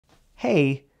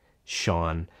Hey,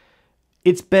 Sean.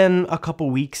 It's been a couple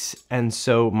weeks, and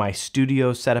so my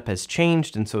studio setup has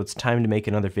changed, and so it's time to make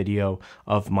another video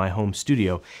of my home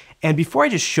studio. And before I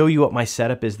just show you what my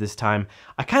setup is this time,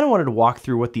 I kind of wanted to walk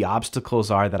through what the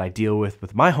obstacles are that I deal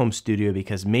with my home studio,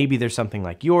 because maybe there's something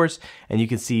like yours, and you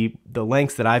can see the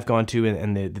lengths that I've gone to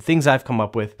and the things I've come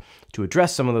up with to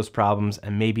address some of those problems,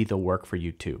 and maybe they'll work for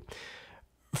you too.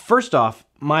 First off,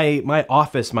 my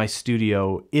office, my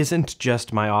studio, isn't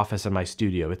just my office and my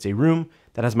studio. It's a room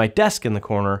that has my desk in the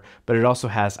corner, but it also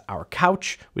has our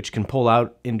couch, which can pull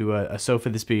out into a sofa,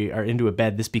 or into a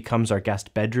bed. This becomes our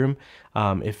guest bedroom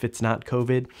if it's not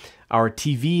COVID. Our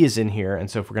TV is in here,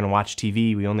 and so if we're gonna watch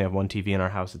TV, we only have one TV in our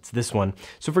house, it's this one.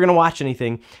 So if we're gonna watch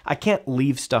anything, I can't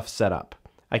leave stuff set up.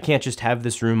 I can't just have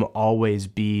this room always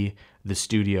be the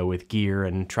studio with gear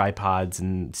and tripods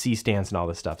and C-stands and all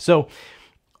this stuff. So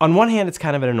on one hand, it's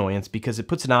kind of an annoyance because it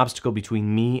puts an obstacle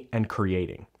between me and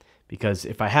creating. Because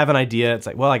if I have an idea, it's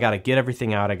like, well, I got to get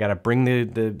everything out. I got to bring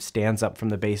the stands up from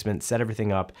the basement, set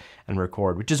everything up, and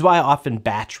record, which is why I often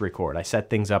batch record. I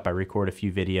set things up, I record a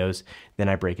few videos, then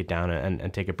I break it down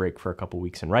and take a break for a couple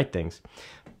weeks and write things.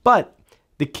 But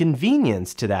the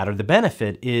convenience to that, or the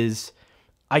benefit, is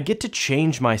I get to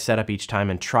change my setup each time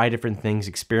and try different things,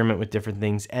 experiment with different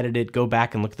things, edit it, go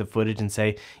back and look at the footage and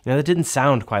say, that didn't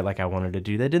sound quite like I wanted to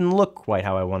do. That didn't look quite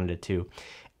how I wanted it to.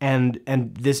 And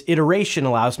this iteration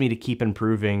allows me to keep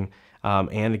improving,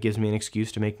 and it gives me an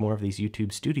excuse to make more of these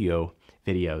YouTube studio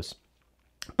videos.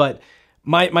 But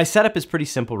my setup is pretty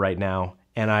simple right now,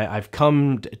 and I've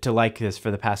come to like this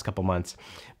for the past couple months.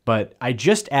 But I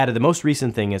just added, the most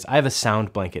recent thing is I have a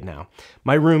sound blanket now.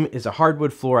 My room is a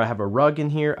hardwood floor. I have a rug in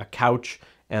here, a couch,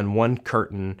 and one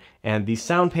curtain. And these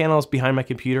sound panels behind my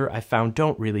computer I found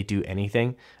don't really do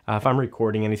anything. If I'm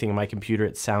recording anything on my computer,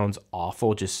 it sounds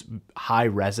awful, just high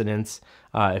resonance.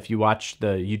 If you watch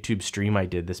the YouTube stream I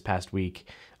did this past week,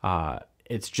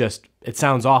 it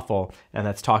sounds awful, and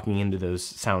that's talking into those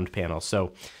sound panels.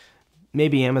 So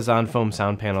maybe Amazon foam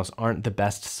sound panels aren't the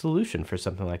best solution for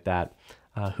something like that.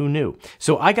 Who knew?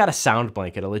 So I got a sound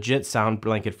blanket, a legit sound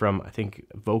blanket from, I think,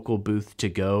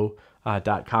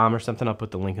 vocalbooth2go.com or something. I'll put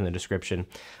the link in the description.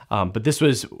 But this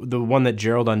was the one that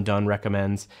Gerald Undone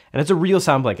recommends, and it's a real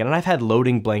sound blanket. And I've had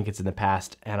loading blankets in the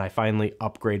past, and I finally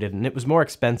upgraded, and it was more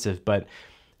expensive, but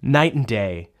night and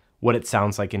day what it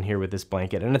sounds like in here with this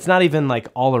blanket. And it's not even like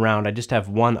all around. I just have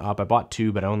one up. I bought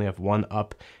two, but I only have one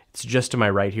up. It's just to my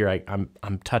right here.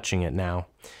 I'm touching it now.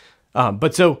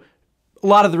 But so a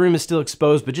lot of the room is still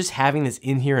exposed, but just having this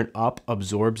in here and up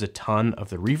absorbs a ton of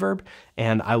the reverb,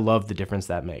 and I love the difference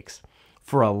that makes.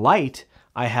 For a light,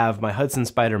 I have my Hudson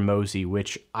Spyder Mosey,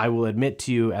 which I will admit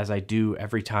to you, as I do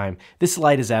every time, this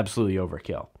light is absolutely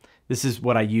overkill. This is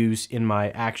what I use in my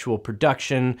actual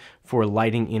production for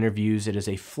lighting interviews. It is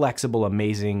a flexible,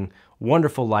 amazing,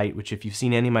 wonderful light, which if you've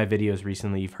seen any of my videos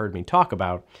recently, you've heard me talk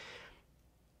about.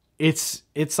 It's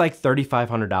like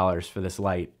 $3,500 for this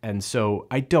light, and so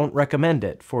I don't recommend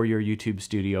it for your YouTube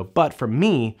studio. But for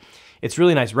me, it's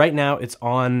really nice. Right now, it's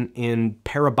on in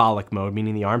parabolic mode,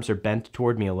 meaning the arms are bent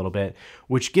toward me a little bit,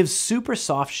 which gives super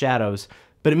soft shadows,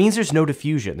 but it means there's no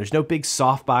diffusion. There's no big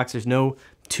softbox. There's no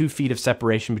 2 feet of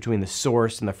separation between the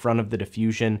source and the front of the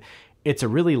diffusion. It's a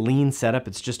really lean setup.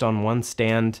 It's just on one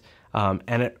stand,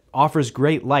 and it offers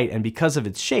great light, and because of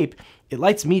its shape, it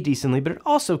lights me decently, but it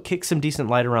also kicks some decent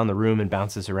light around the room and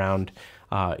bounces around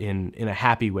in a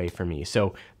happy way for me.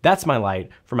 So that's my light.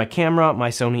 For my camera, my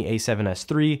Sony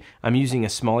a7S III, I'm using a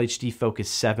small HD Focus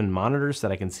 7 monitor so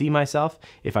that I can see myself.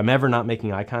 If I'm ever not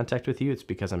making eye contact with you, it's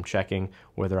because I'm checking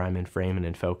whether I'm in frame and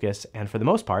in focus. And for the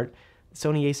most part, the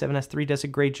Sony a7S III does a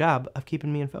great job of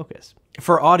keeping me in focus.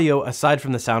 For audio, aside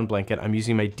from the sound blanket, I'm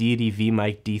using my Deity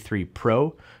VMic D3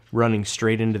 Pro running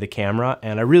straight into the camera,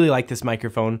 and I really like this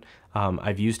microphone.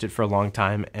 I've used it for a long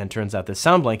time, and turns out this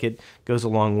sound blanket goes a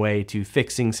long way to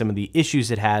fixing some of the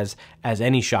issues it has, as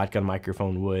any shotgun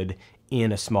microphone would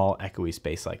in a small echoey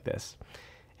space like this.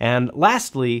 And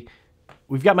lastly,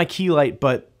 we've got my key light,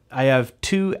 but I have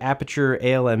 2 Aperture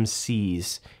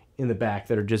ALMCs in the back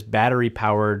that are just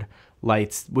battery-powered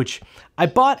lights, which I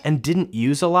bought and didn't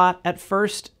use a lot at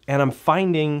first, and I'm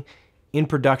finding in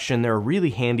production they're a really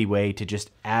handy way to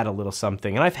just add a little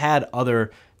something. And I've had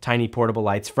other tiny portable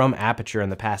lights from Aperture in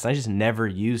the past, and I just never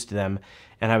used them.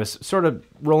 And I was sort of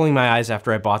rolling my eyes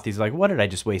after I bought these, like, what did I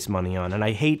just waste money on? And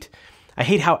I hate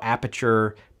how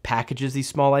Aperture packages these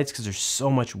small lights because there's so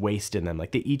much waste in them.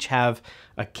 Like, they each have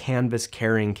a canvas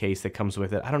carrying case that comes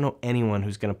with it. I don't know anyone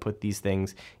who's going to put these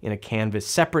things in a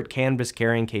separate canvas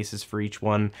carrying cases for each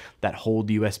one that hold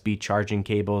USB charging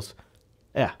cables.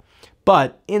 Yeah.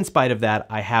 But in spite of that,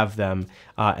 I have them.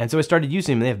 And so I started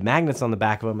using them. They have magnets on the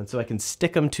back of them, and so I can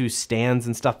stick them to stands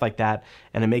and stuff like that,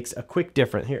 and it makes a quick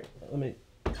difference. Here, let me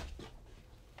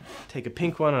take a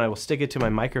pink one, and I will stick it to my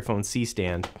microphone C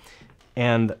stand.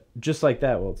 And just like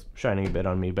that, well, it's shining a bit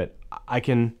on me, but I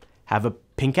can have a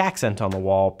pink accent on the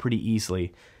wall pretty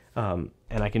easily, and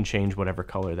I can change whatever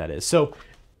color that is. So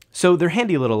they're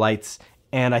handy little lights,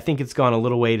 and I think it's gone a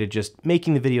little way to just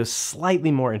making the video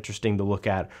slightly more interesting to look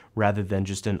at rather than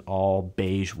just an all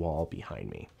beige wall behind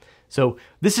me. So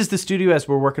this is the studio as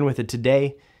we're working with it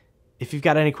today. If you've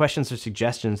got any questions or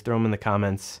suggestions, throw them in the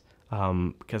comments,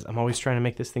 because I'm always trying to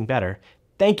make this thing better.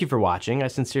 Thank you for watching. I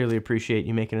sincerely appreciate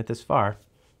you making it this far.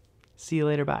 See you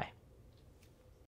later. Bye.